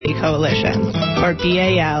Coalition, or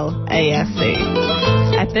BAL-ASC.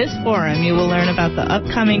 At this forum, you will learn about the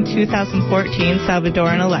upcoming 2014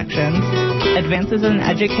 Salvadoran elections, advances in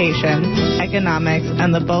education, economics,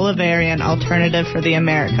 and the Bolivarian Alternative for the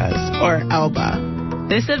Americas, or ELBA.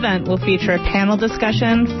 This event will feature a panel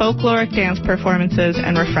discussion, folkloric dance performances,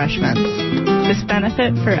 and refreshments. This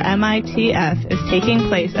benefit for MITF is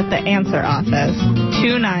taking place at the Answer Office,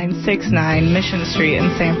 2969 Mission Street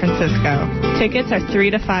in San Francisco. Tickets are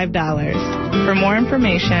 $3 to $5. For more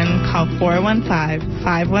information, call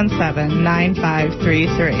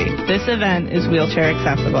 415-517-9533. This event is wheelchair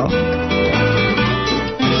accessible.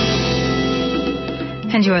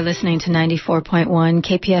 And you are listening to 94.1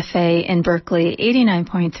 KPFA in Berkeley,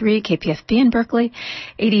 89.3 KPFB in Berkeley,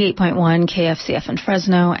 88.1 KFCF in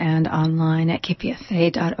Fresno, and online at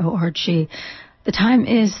kpfa.org. The time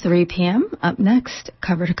is 3 p.m. Up next,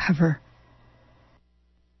 Cover to Cover.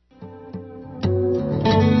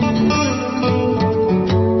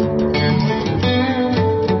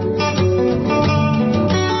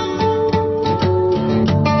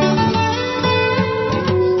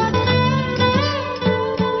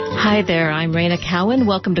 Hi there, I'm Raina Cowan.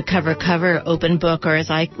 Welcome to Cover Cover, Open Book, or as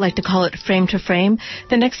I like to call it, Frame to Frame,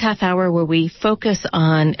 the next half hour where we focus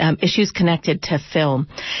on issues connected to film.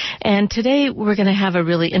 And today we're going to have a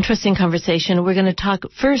really interesting conversation. We're going to talk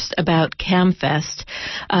first about CamFest,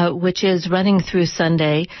 which is running through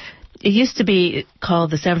Sunday. It used to be called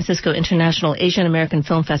the San Francisco International Asian American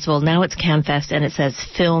Film Festival. Now it's CamFest, and it says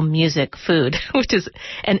Film, Music, Food, which is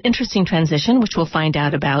an interesting transition, which we'll find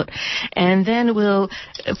out about. And then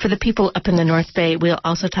for the people up in the North Bay, we'll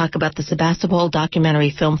also talk about the Sebastopol Documentary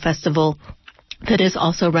Film Festival that is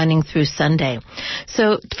also running through Sunday.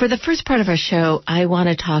 So for the first part of our show, I want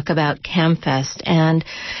to talk about CamFest. And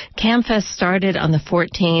CamFest started on the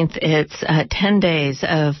 14th. It's 10 days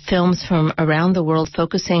of films from around the world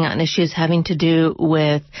focusing on issues having to do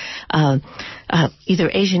with either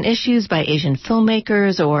Asian issues by Asian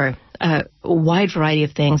filmmakers or a wide variety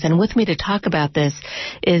of things. And with me to talk about this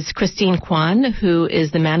is Christine Kwan, who is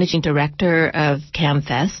the managing director of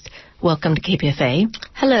CamFest. Welcome to KPFA.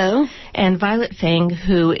 Hello. And Violet Feng,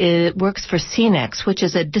 who works for CNEX, which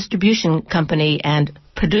is a distribution company and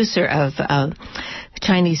producer of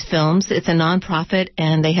Chinese films. It's a nonprofit,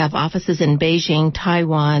 and they have offices in Beijing,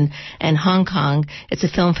 Taiwan, and Hong Kong. It's a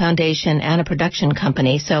film foundation and a production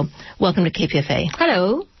company. So welcome to KPFA.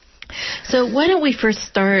 Hello. So why don't we first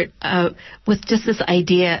start with just this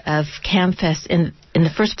idea of CamFest in the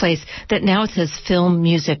first place, that now it says Film,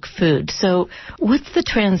 Music, Food. So what's the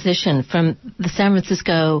transition from the San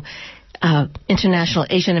Francisco International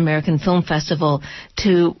Asian American Film Festival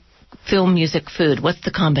to Film, Music, Food? What's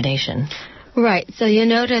the combination? Right. So you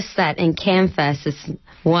notice that in CamFest, it's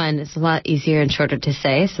a lot easier and shorter to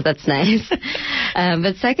say, so that's nice.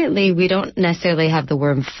 But secondly, we don't necessarily have the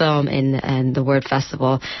word film in the word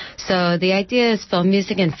festival. So the idea is film,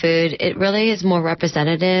 music, and food. It really is more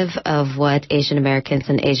representative of what Asian Americans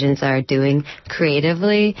and Asians are doing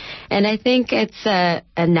creatively. And I think it's a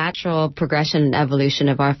natural progression and evolution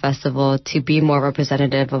of our festival to be more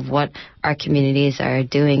representative of what our communities are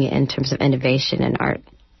doing in terms of innovation and art.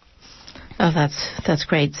 Oh, that's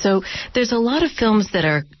great. So there's a lot of films that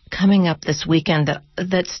are coming up this weekend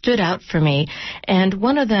that stood out for me. And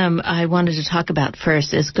one of them I wanted to talk about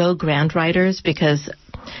first is Go Grand Riders, because,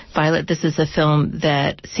 Violet, this is a film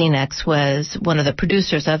that CNEX was one of the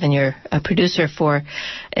producers of, and you're a producer for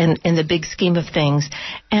in the big scheme of things.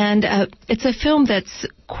 And it's a film that's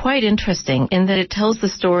quite interesting in that it tells the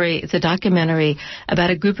story. It's a documentary about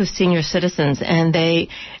a group of senior citizens, and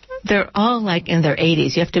they're all like in their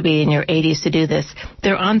 80s. You have to be in your 80s to do this.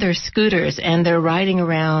 They're on their scooters, and they're riding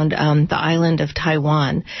around the island of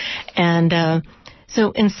Taiwan. And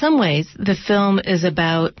so in some ways, the film is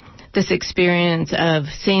about this experience of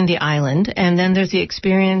seeing the island, and then there's the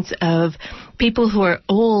experience of people who are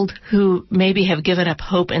old who maybe have given up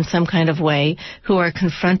hope in some kind of way, who are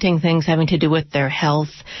confronting things having to do with their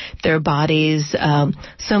health, their bodies,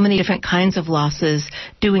 so many different kinds of losses,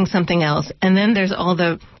 doing something else. And then there's all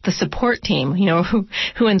the support team,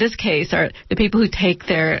 who in this case are the people who take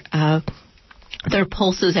their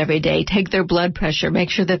pulses every day, take their blood pressure,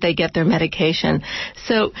 make sure that they get their medication.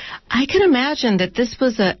 So I can imagine that this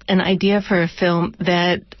was an idea for a film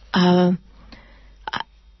that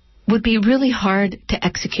would be really hard to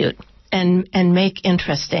execute and make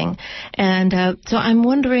interesting. And so I'm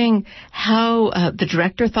wondering how the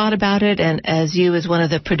director thought about it, and as you as one of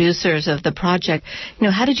the producers of the project,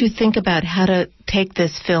 how did you think about how to take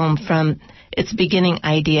this film from its beginning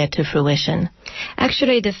idea to fruition?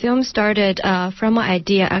 Actually, the film started from an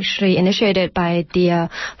idea actually initiated by the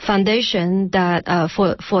foundation that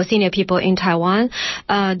for senior people in Taiwan.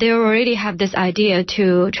 They already have this idea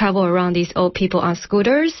to travel around these old people on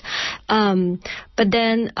scooters. But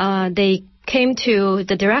then they came to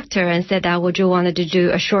the director and said that would you want to do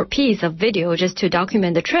a short piece of video just to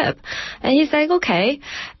document the trip? And he's like, okay.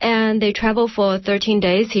 And they traveled for 13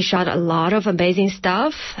 days. He shot a lot of amazing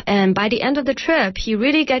stuff. And by the end of the trip, he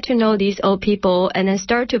really get to know these old people and then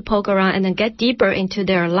start to poke around and then get deeper into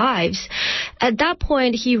their lives. At that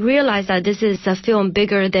point, he realized that this is a film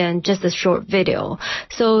bigger than just a short video.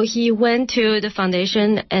 So he went to the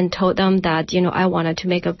foundation and told them that, I wanted to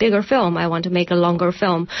make a bigger film. I want to make a longer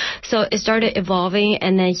film. So it started evolving,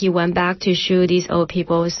 and then he went back to shoot these old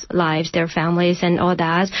people's lives, their families, and all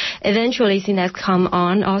that. Eventually, CNET come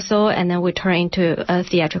on also, and then we turn into a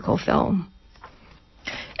theatrical film.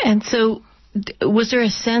 And so, was there a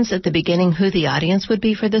sense at the beginning who the audience would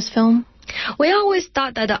be for this film? We always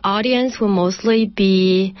thought that the audience would mostly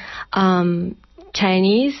be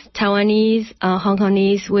Chinese, Taiwanese, Hong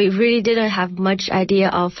Kongese. We really didn't have much idea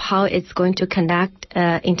of how it's going to connect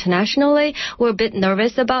internationally. We're a bit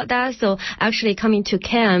nervous about that. So actually coming to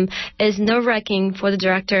Cannes is nerve-wracking for the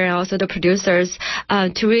director and also the producers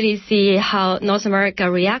to really see how North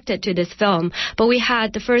America reacted to this film. But we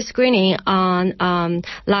had the first screening on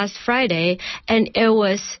last Friday, and it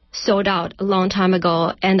was sold out a long time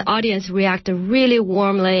ago, and the audience reacted really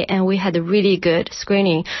warmly, and we had a really good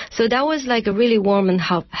screening. So that was like a really warm and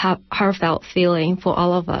heartfelt feeling for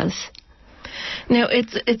all of us. Now,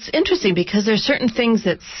 it's interesting because there's certain things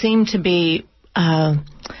that seem to be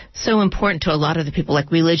so important to a lot of the people,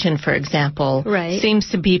 like religion, for example, right, seems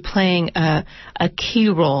to be playing a key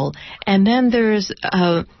role. And then there's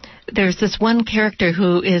this one character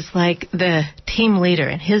who is like the team leader,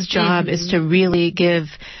 and his job is to really give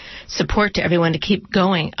support to everyone to keep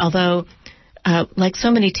going. Although, like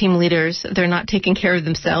so many team leaders, they're not taking care of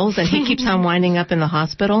themselves, and he keeps on winding up in the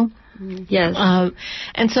hospital. Yes.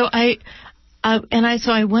 And so I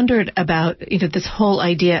wondered about, this whole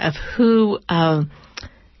idea of who,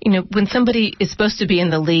 when somebody is supposed to be in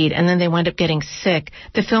the lead and then they wind up getting sick,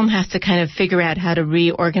 the film has to kind of figure out how to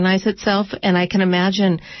reorganize itself. And I can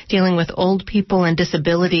imagine dealing with old people and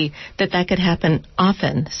disability that could happen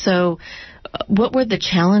often. So what were the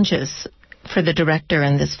challenges for the director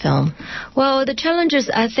in this film? Well, the challenges,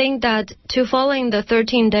 I think that to following the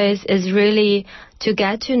 13 days is really to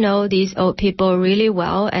get to know these old people really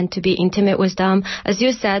well and to be intimate with them. As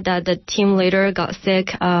you said, that the team leader got sick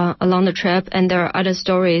along the trip, and there are other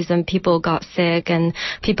stories, and people got sick, and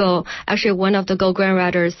people, actually one of the Go Grand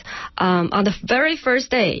Riders, on the very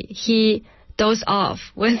first day, he dozed off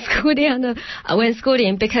when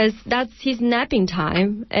scooting because that's his napping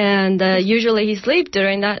time, and usually he sleeps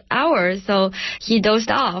during that hour, so he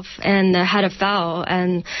dozed off and had a fall,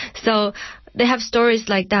 and so they have stories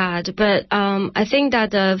like that. But I think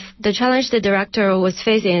that the challenge the director was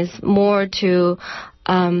facing is more to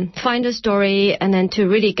find a story and then to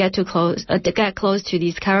really get close to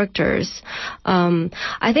these characters.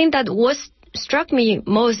 I think that what struck me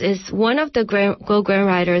most is one of the Go Grand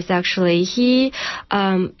Riders. Actually, he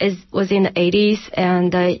was in the 80s,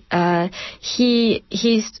 and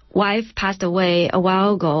his wife passed away a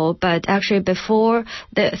while ago. But actually, before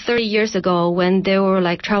 30 years ago, when they were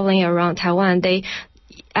like traveling around Taiwan, they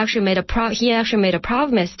actually he made a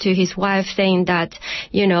promise to his wife, saying that,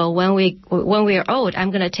 when we are old,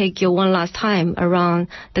 I'm going to take you one last time around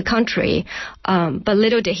the country. But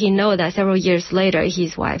little did he know that several years later,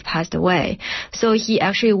 his wife passed away. So he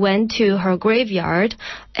actually went to her graveyard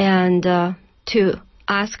and to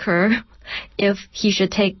ask her if he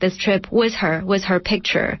should take this trip with her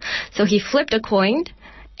picture. So he flipped a coin,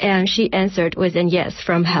 and she answered with a yes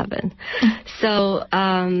from heaven. So,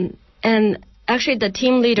 and actually, the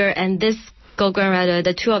team leader and this Go Grand Rider,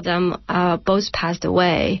 the two of them both passed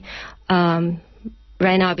away right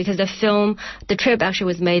now, because the trip actually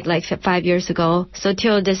was made like 5 years ago. So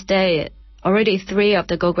till this day, already 3 of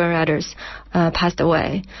the Go Grand Riders passed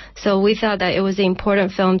away. So we thought that it was an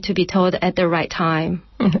important film to be told at the right time.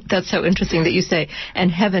 That's so interesting that you say,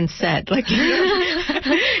 and heaven said. Like,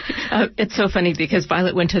 it's so funny because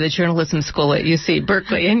Violet went to the journalism school at UC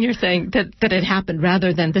Berkeley, and you're saying that it happened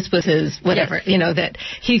rather than this was his whatever, yes. That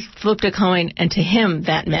he flipped a coin, and to him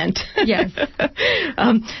that meant. Yes.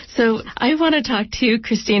 So I want to talk to you,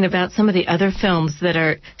 Christine, about some of the other films that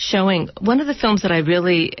are showing. One of the films that I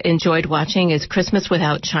really enjoyed watching is Christmas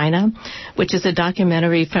Without China, which is a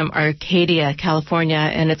documentary from Arcadia, California,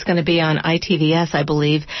 and it's going to be on ITVS, I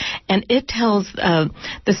believe. And it tells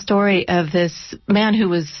the story of this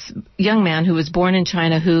young man who was born in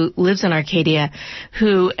China, who lives in Arcadia,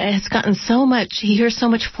 who has gotten he hears so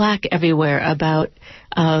much flack everywhere about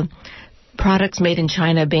products made in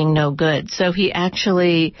China being no good. So he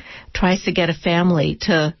actually tries to get a family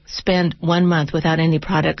to spend 1 month without any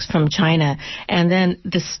products from China. And then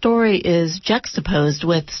the story is juxtaposed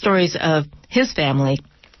with stories of his family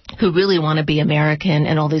who really want to be American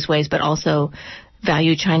in all these ways, but also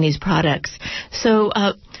value Chinese products. So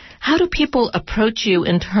how do people approach you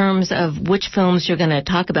in terms of which films you're going to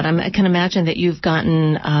talk about? I can imagine that you've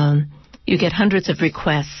gotten... you get hundreds of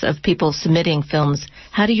requests of people submitting films.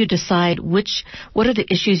 How do you decide what are the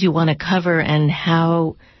issues you want to cover and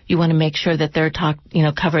how you want to make sure that they're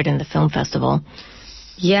covered in the film festival?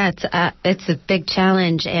 Yeah, it's a big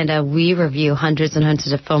challenge, and we review hundreds and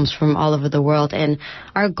hundreds of films from all over the world. And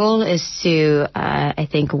our goal is to, I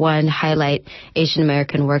think, one, highlight Asian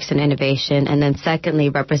American works and innovation, and then secondly,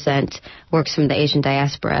 represent works from the Asian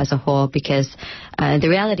diaspora as a whole, because the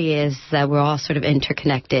reality is that we're all sort of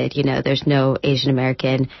interconnected. There's no Asian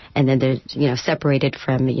American, and then there's, separated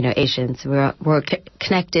from, Asians. We're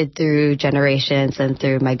connected through generations and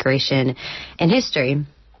through migration and history.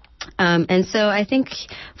 And so I think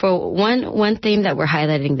for one theme that we're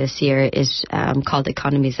highlighting this year is called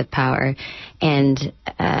Economies of Power. And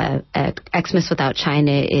Xmas Without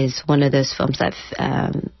China is one of those films that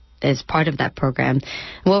is part of that program.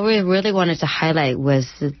 What we really wanted to highlight was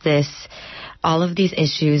all of these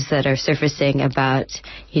issues that are surfacing about,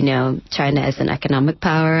 China as an economic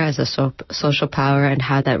power, as a social power, and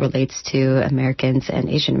how that relates to Americans and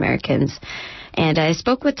Asian Americans. And I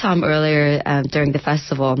spoke with Tom earlier during the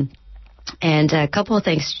festival, and a couple of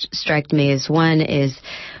things struck me. One is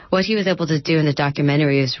what he was able to do in the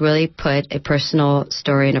documentary is really put a personal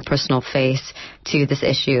story and a personal face to this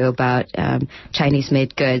issue about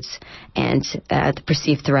Chinese-made goods and the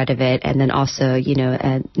perceived threat of it, and then also,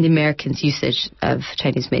 the Americans' usage of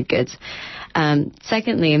Chinese-made goods.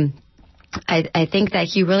 Secondly, I think that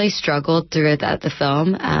he really struggled throughout the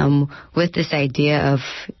film with this idea of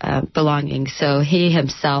belonging. So he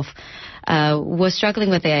himself was struggling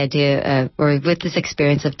with the idea or with this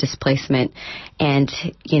experience of displacement. And,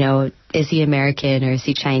 is he American or is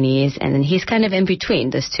he Chinese? And then he's kind of in between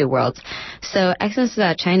those two worlds. So Xmas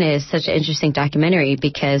Without China is such an interesting documentary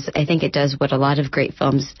because I think it does what a lot of great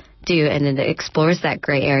films do, and then it explores that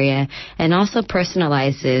gray area and also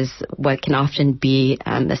personalizes what can often be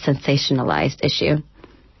a sensationalized issue.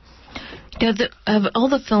 Of all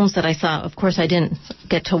the films that I saw, of course I didn't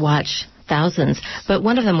get to watch thousands, but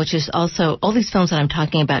one of them, which is also, all these films that I'm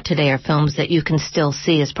talking about today are films that you can still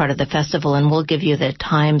see as part of the festival, and we'll give you the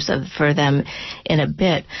times for them in a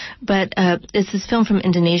bit. But it's this film from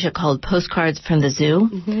Indonesia called Postcards from the Zoo,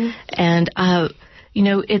 and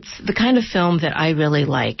it's the kind of film that I really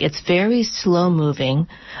like. It's very slow-moving.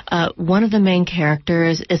 One of the main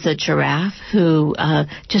characters is a giraffe who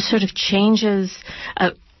just sort of changes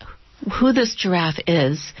who this giraffe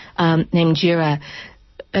is, named Jira,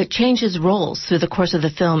 changes roles through the course of the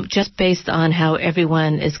film just based on how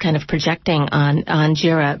everyone is kind of projecting on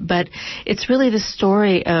Jira. But it's really the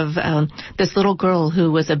story of this little girl who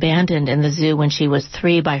was abandoned in the zoo when she was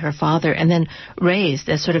 3 by her father and then raised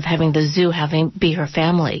as sort of having the zoo be her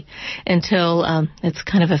family until it's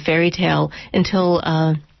kind of a fairy tale until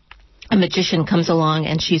a magician comes along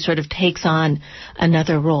and she sort of takes on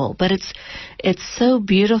another role. But it's so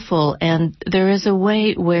beautiful, and there is a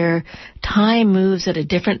way where time moves at a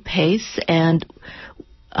different pace, and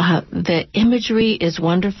the imagery is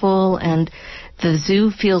wonderful, and the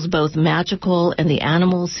zoo feels both magical and the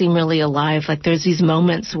animals seem really alive. Like there's these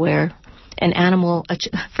moments where an animal,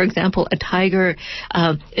 for example, a tiger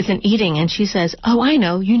isn't eating, and she says, "Oh, I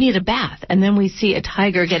know, you need a bath." And then we see a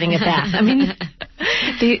tiger getting a bath. I mean,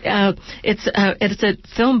 it's a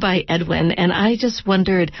film by Edwin, and I just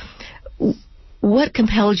wondered, what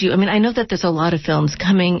compelled you? I mean, I know that there's a lot of films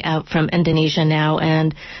coming out from Indonesia now,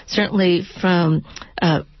 and certainly from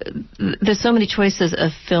there's so many choices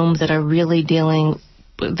of films that are really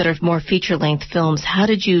that are more feature-length films. How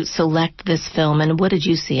did you select this film, and what did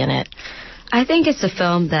you see in it? I think it's a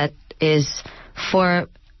film that is for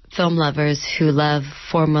film lovers who love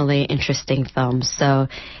formally interesting films. So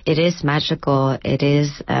it is magical. It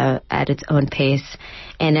is at its own pace.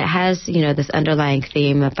 And it has, this underlying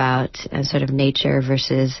theme about sort of nature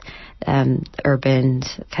versus urban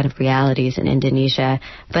kind of realities in Indonesia.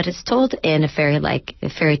 But it's told in a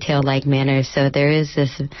fairy tale-like manner. So there is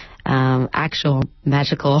this actual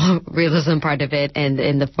magical realism part of it, and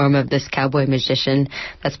in the form of this cowboy magician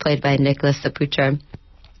that's played by Nicholas Saputra.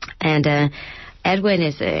 And Edwin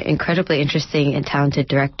is an incredibly interesting and talented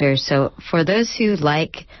director. So for those who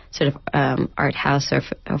like sort of art house or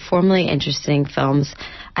formally interesting films,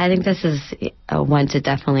 I think this is one to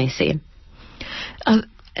definitely see. And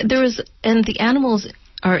the animals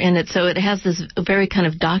are in it, so it has this very kind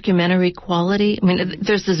of documentary quality. I mean,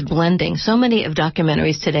 there's this blending. So many of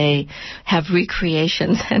documentaries today have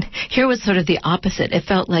recreations, and here was sort of the opposite. It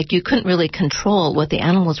felt like you couldn't really control what the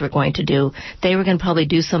animals were going to do. They were going to probably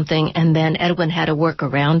do something, and then Edwin had to work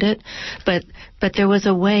around it. But there was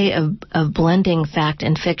a way of blending fact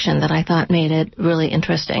and fiction that I thought made it really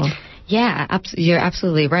interesting. Yeah, you're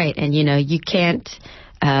absolutely right. And, you can't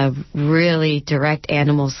really direct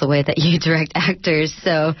animals the way that you direct actors.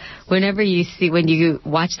 So when you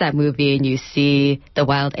watch that movie and you see the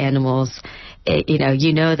wild animals,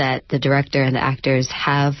 you know that the director and the actors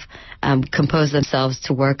have composed themselves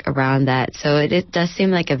to work around that. So it does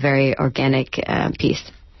seem like a very organic piece.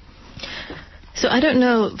 So I don't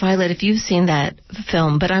know, Violet, if you've seen that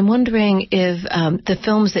film, but I'm wondering if the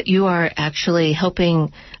films that you are actually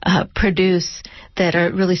helping produce that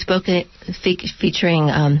are really featuring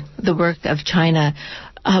the work of China,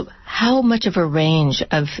 how much of a range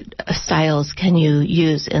of styles can you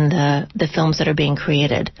use in the films that are being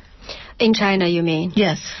created? In China, you mean?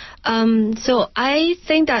 Yes. So I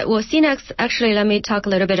think that, CNEX, actually, let me talk a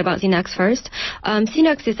little bit about CNEX first.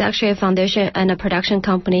 CNEX is actually a foundation and a production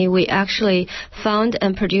company. We actually fund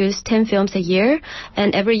and produce 10 films a year,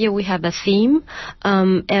 and every year we have a theme.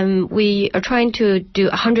 And we are trying to do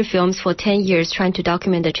 100 films for 10 years, trying to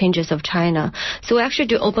document the changes of China. So we actually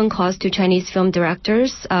do open calls to Chinese film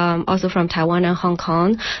directors, also from Taiwan and Hong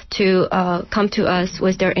Kong, to come to us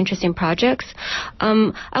with their interesting projects.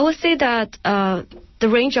 I would say that the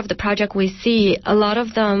range of the project we see, a lot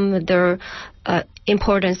of them, they're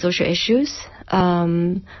important social issues.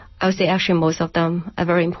 I would say actually most of them are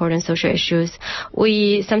very important social issues.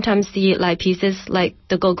 We sometimes see like pieces like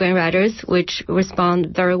the Go Grand Riders, which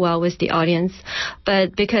respond very well with the audience.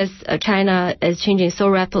 But because China is changing so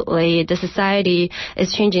rapidly, the society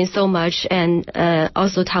is changing so much, and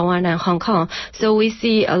also Taiwan and Hong Kong. So we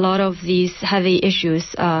see a lot of these heavy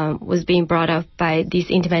issues was being brought up by these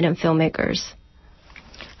independent filmmakers.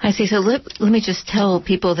 I see. So let me just tell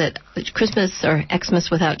people that Christmas or Xmas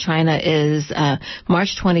Without China is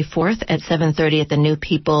March 24th at 7:30 at the New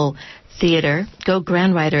People Theater. Go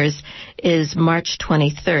Grand Riders is March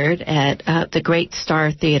 23rd at the Great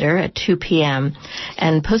Star Theater at 2 p.m.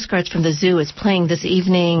 And Postcards from the Zoo is playing this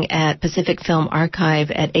evening at Pacific Film Archive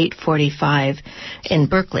at 8:45 in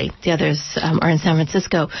Berkeley. The others are in San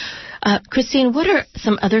Francisco. Christine, what are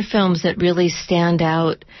some other films that really stand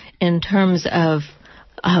out in terms of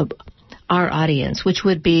our audience, which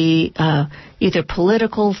would be either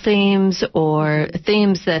political themes or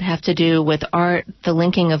themes that have to do with art, the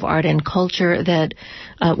linking of art and culture that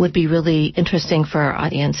would be really interesting for our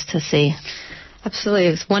audience to see?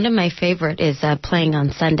 Absolutely. One of my favorite is playing on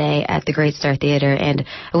Sunday at the Great Star Theater. And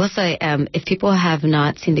I will say, if people have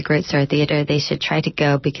not seen the Great Star Theater, they should try to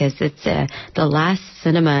go, because it's the last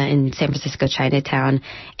cinema in San Francisco Chinatown,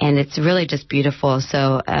 and it's really just beautiful.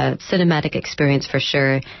 So cinematic experience for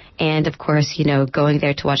sure. And, of course, going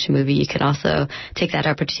there to watch a movie, you can also take that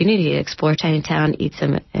opportunity to explore Chinatown, eat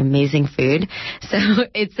some amazing food. So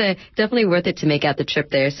it's definitely worth it to make out the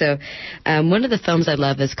trip there. So one of the films I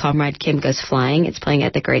love is Comrade Kim Goes Flying. It's playing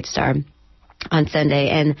at the Great Star on Sunday,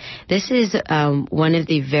 and this is one of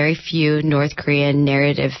the very few North Korean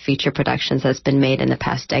narrative feature productions that's been made in the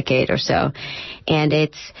past decade or so. And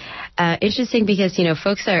it's interesting because,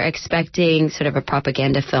 folks are expecting sort of a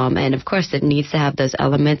propaganda film, and of course it needs to have those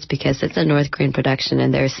elements because it's a North Korean production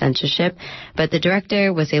and there's censorship. But the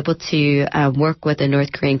director was able to work with the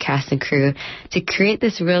North Korean cast and crew to create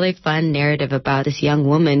this really fun narrative about this young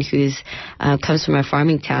woman who's comes from a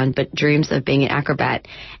farming town but dreams of being an acrobat.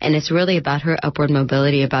 And it's really about her upward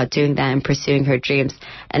mobility, about doing that and pursuing her dreams.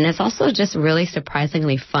 And it's also just really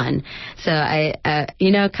surprisingly fun. So I,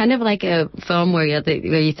 kind of like a film where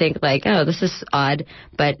you think like, oh, this is odd,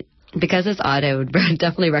 but because it's odd, I would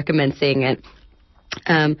definitely recommend seeing it.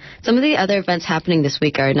 Some of the other events happening this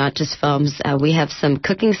week are not just films. We have some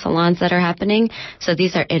cooking salons that are happening. So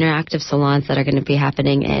these are interactive salons that are going to be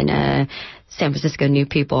happening in San Francisco New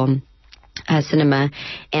People Cinema.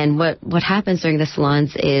 And what happens during the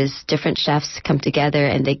salons is different chefs come together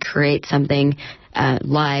and they create something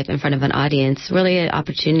live in front of an audience. Really an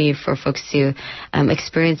opportunity for folks to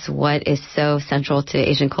experience what is so central to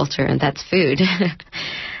Asian culture, and that's food.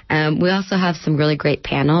 We also have some really great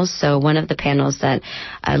panels. So one of the panels that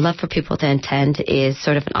I'd love for people to attend is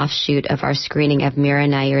sort of an offshoot of our screening of Mira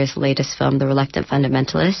Nair's latest film, The Reluctant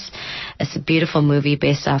Fundamentalist. It's a beautiful movie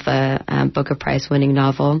based off a Booker Prize-winning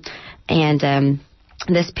novel. And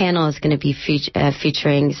this panel is going to be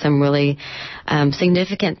featuring some really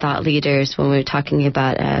significant thought leaders when we're talking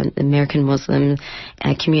about the American Muslim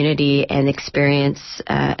community and experience,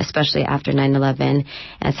 especially after 9/11.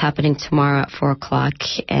 It's happening tomorrow at 4 o'clock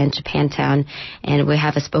in Japantown. And we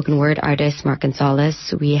have a spoken word artist, Mark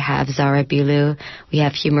Gonzalez. We have Zara Bilu. We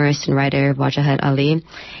have humorist and writer Wajahat Ali.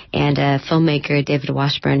 And filmmaker David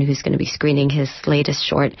Washburn, who's going to be screening his latest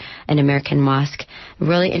short, An American Mosque.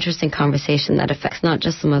 Really interesting conversation that affects not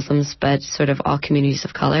just the Muslims, but sort of all communities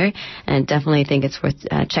of color. And definitely think it's worth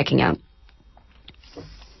checking out.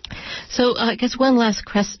 So I guess one last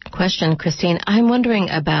question, Christine. I'm wondering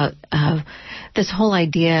about this whole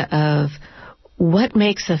idea of what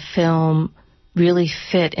makes a film really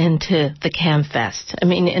fit into the CamFest. I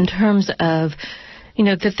mean, in terms of, you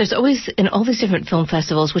know, that there's always, in all these different film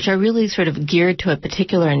festivals, which are really sort of geared to a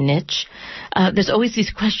particular niche, there's always these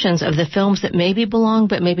questions of the films that maybe belong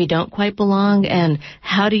but maybe don't quite belong, and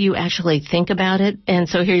how do you actually think about it? And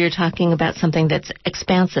so here you're talking about something that's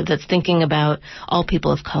expansive, that's thinking about all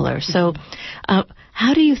people of color. So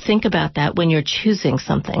how do you think about that when you're choosing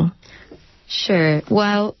something? Sure.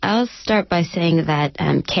 Well, I'll start by saying that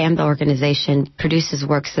CAM, the organization, produces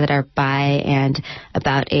works that are by and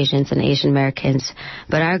about Asians and Asian Americans.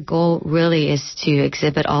 But our goal really is to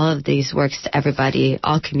exhibit all of these works to everybody,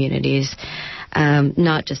 all communities,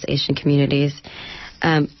 not just Asian communities.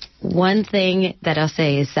 One thing that I'll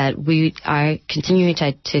say is that we are continuing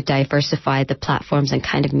to diversify the platforms and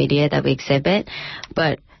kind of media that we exhibit,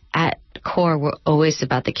 but at core, we're always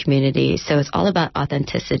about the community. So it's all about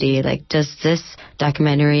authenticity. Like, does this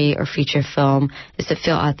documentary or feature film, does it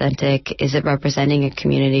feel authentic? Is it representing a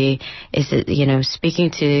community? Is it, you know,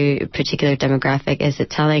 speaking to a particular demographic? Is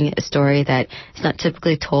it telling a story that is not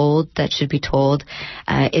typically told, that should be told?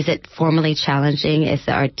 Is it formally challenging? Is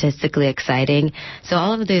it artistically exciting? So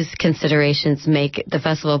all of these considerations make the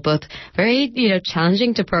festival both very, you know,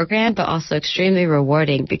 challenging to program, but also extremely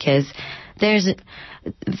rewarding, because there's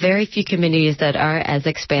very few communities that are as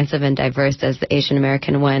expansive and diverse as the Asian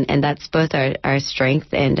American one, and that's both our strength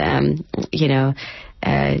and,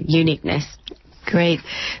 uniqueness. Great.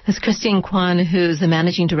 That's Christine Kwan, who's the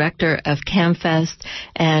managing director of CamFest,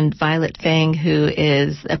 and Violet Fang, who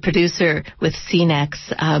is a producer with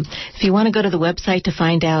CNEX. If you want to go to the website to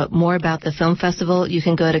find out more about the film festival, you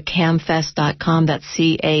can go to camfest.com. That's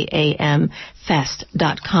CAAM.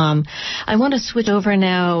 Fest.com. I want to switch over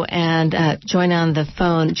now and join on the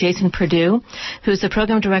phone Jason Perdue, who's the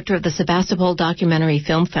program director of the Sebastopol Documentary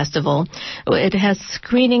Film Festival. It has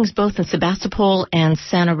screenings both in Sebastopol and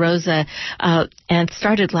Santa Rosa, and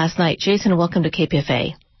started last night. Jason, welcome to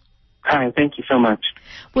KPFA. Hi, thank you so much.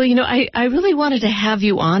 Well, you know, I really wanted to have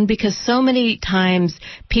you on because so many times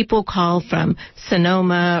people call from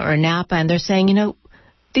Sonoma or Napa and they're saying, you know,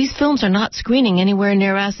 these films are not screening anywhere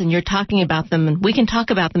near us, and you're talking about them, and we can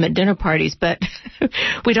talk about them at dinner parties, but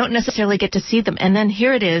we don't necessarily get to see them. And then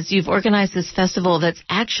here it is, you've organized this festival that's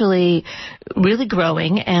actually really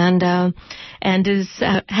growing and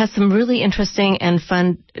has some really interesting and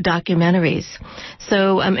fun documentaries.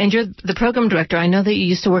 So, and you're the program director. I know that you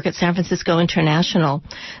used to work at San Francisco International.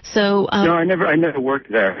 So no, I never worked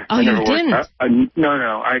there. Oh, you didn't? No.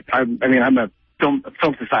 I mean, I'm a Film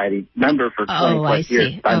Society member for 20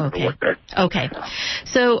 years. I never worked there. Okay.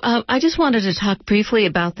 So I just wanted to talk briefly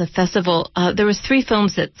about the festival. There was 3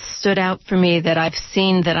 films that stood out for me that I've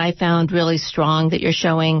seen that I found really strong that you're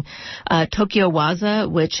showing. Tokyo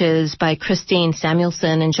Waza, which is by Christine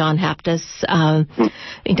Samuelson and John Haptis,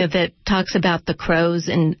 that talks about the crows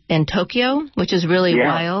in Tokyo, which is really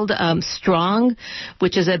wild. Strong,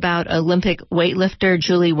 which is about Olympic weightlifter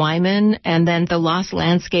Julie Wyman, and then The Lost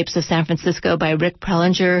Landscapes of San Francisco by Rick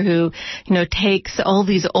Prelinger, who, you know, takes all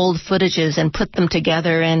these old footages and put them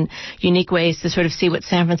together in unique ways to sort of see what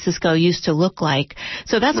San Francisco used to look like.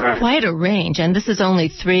 So that's quite a range, and this is only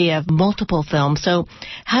 3 of multiple films. So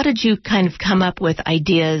how did you kind of come up with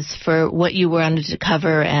ideas for what you wanted to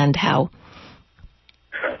cover and how?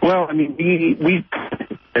 Well, I mean, we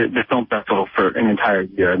the film festival for an entire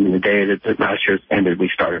year. I mean, the day that last year's ended, we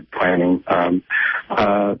started planning.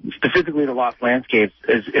 specifically the Lost Landscapes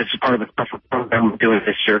is part of a special program we're doing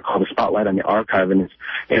this year called the Spotlight on the Archive, and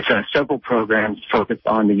it's several programs focused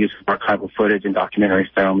on the use of archival footage in documentary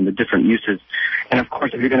film and the different uses. And of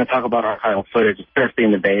course, if you're going to talk about archival footage, especially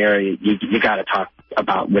in the Bay Area, you got to talk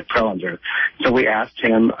about with Prelinger. So we asked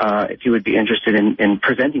him if he would be interested in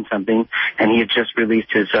presenting something, and he had just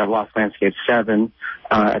released his Lost Landscapes 7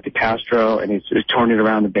 at the Castro, and he's touring it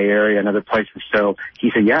around the Bay Area and other places. So he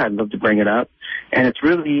said, yeah, I'd love to bring it up. And it's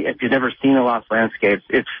really, if you've never seen the Lost Landscapes,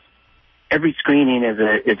 every screening is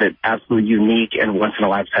an absolutely unique and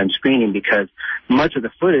once-in-a-lifetime screening because much of the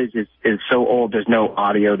footage is so old, there's no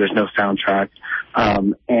audio, there's no soundtrack.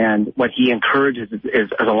 And what he encourages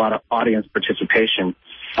is a lot of audience participation,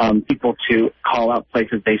 people to call out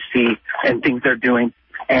places they see and things they're doing.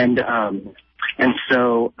 And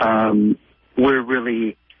so we're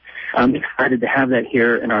really excited to have that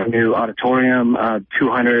here in our new auditorium.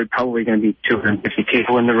 200, probably going to be 250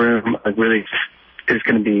 people in the room. Really, it's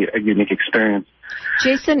going to be a unique experience.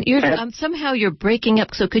 Jason, somehow you're breaking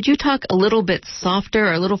up. So could you talk a little bit softer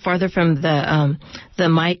or a little farther from the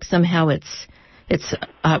mic? Somehow it's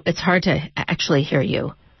hard to actually hear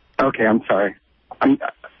you. Okay, I'm sorry.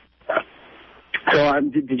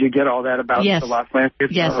 Did you get all that about the Lost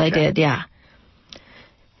Landscapes? Yes, okay. I did. Yeah.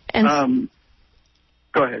 And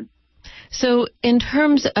go ahead. So in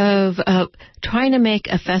terms of trying to make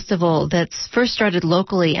a festival that's first started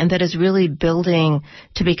locally and that is really building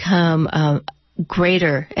to become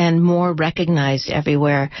greater and more recognized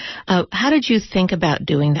everywhere, how did you think about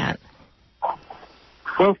doing that?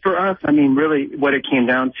 Well, for us, really what it came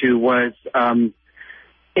down to was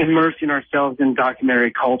immersing ourselves in documentary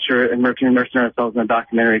culture, immersing ourselves in the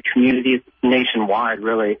documentary communities nationwide,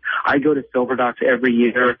 really. I go to Silver Docs every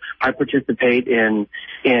year. I participate in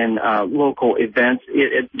local events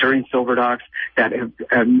during Silver Docs that have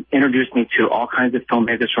introduced me to all kinds of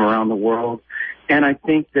filmmakers from around the world. And I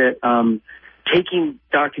think that taking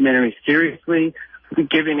documentary seriously,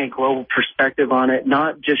 giving a global perspective on it,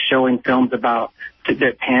 not just showing films that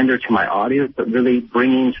pander to my audience, but really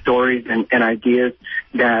bringing stories and ideas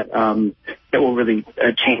that will really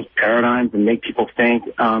change paradigms and make people think,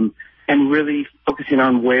 and really focusing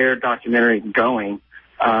on where documentary is going.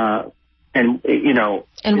 And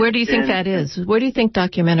where do you think that is? Where do you think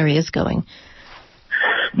documentary is going?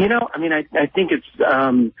 I think it's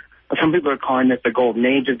some people are calling this the golden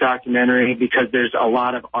age of documentary because there's a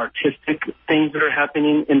lot of artistic things that are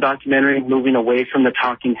happening in documentary, moving away from the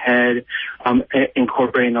talking head,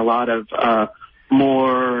 incorporating a lot of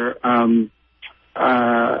more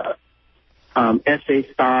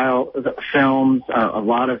essay-style films, a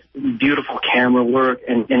lot of beautiful camera work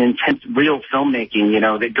and intense real filmmaking,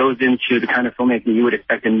 that goes into the kind of filmmaking you would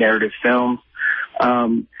expect in narrative films.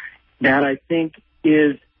 That I think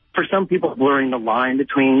is, for some people, blurring the line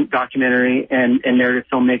between documentary and narrative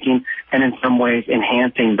filmmaking, and in some ways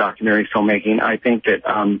enhancing documentary filmmaking. I think that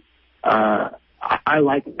I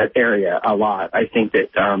like that area a lot. I think that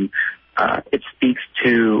it speaks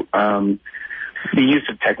to the use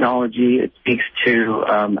of technology. It speaks to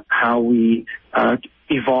how we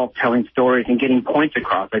evolve telling stories and getting points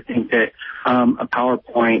across. I think that a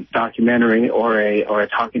PowerPoint documentary or a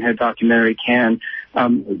talking head documentary can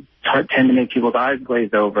tend to make people's eyes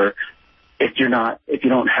glaze over if you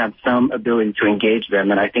don't have some ability to engage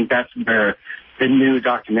them. And I think that's where the new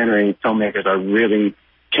documentary filmmakers are really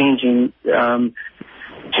changing the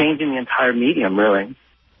entire medium, really.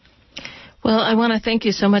 Well, I want to thank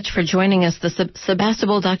you so much for joining us. The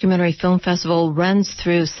Sebastopol Documentary Film Festival runs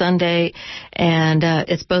through Sunday, and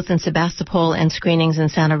it's both in Sebastopol and screenings in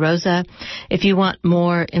Santa Rosa. If you want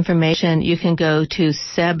more information, you can go to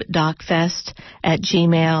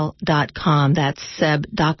sebdocfest@gmail.com. That's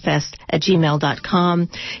sebdocfest@gmail.com.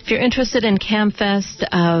 If you're interested in CamFest,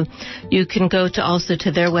 you can go also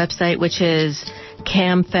to their website, which is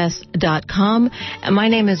camfest.com. And my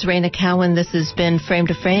name is Raina Cowan. This has been Frame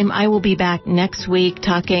to Frame. I will be back next week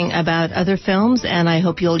talking about other films, and I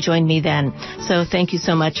hope you'll join me then. So thank you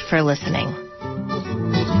so much for listening.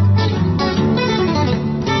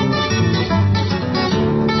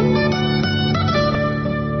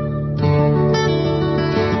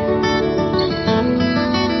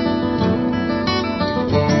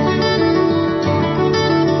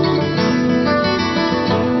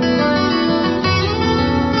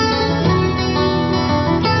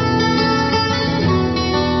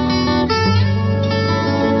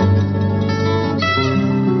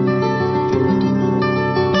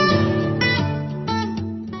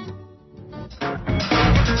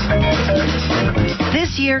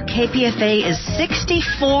 year, KPFA is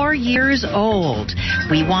 64 years old.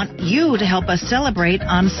 We want you to help us celebrate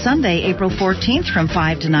on Sunday, April 14th from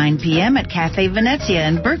 5 to 9 p.m. at Cafe Venezia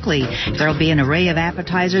in Berkeley. There'll be an array of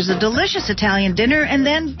appetizers, a delicious Italian dinner, and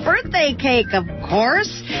then birthday cake, of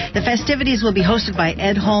course. The festivities will be hosted by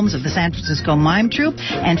Ed Holmes of the San Francisco Mime Troupe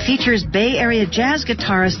and features Bay Area jazz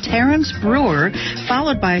guitarist Terrence Brewer,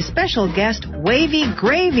 followed by a special guest, Wavy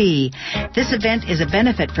Gravy. This event is a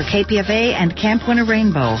benefit for KPFA and Camp Winter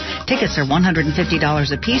Rainbow. Tickets are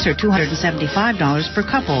 $150 apiece or $275 per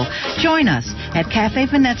couple. Join us at Cafe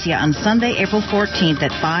Venezia on Sunday, April 14th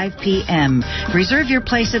at 5 p.m. Reserve your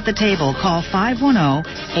place at the table. Call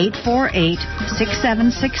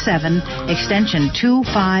 510-848-6767, extension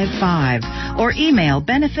 255, or email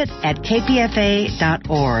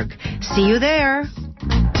benefit@kpfa.org. See you there.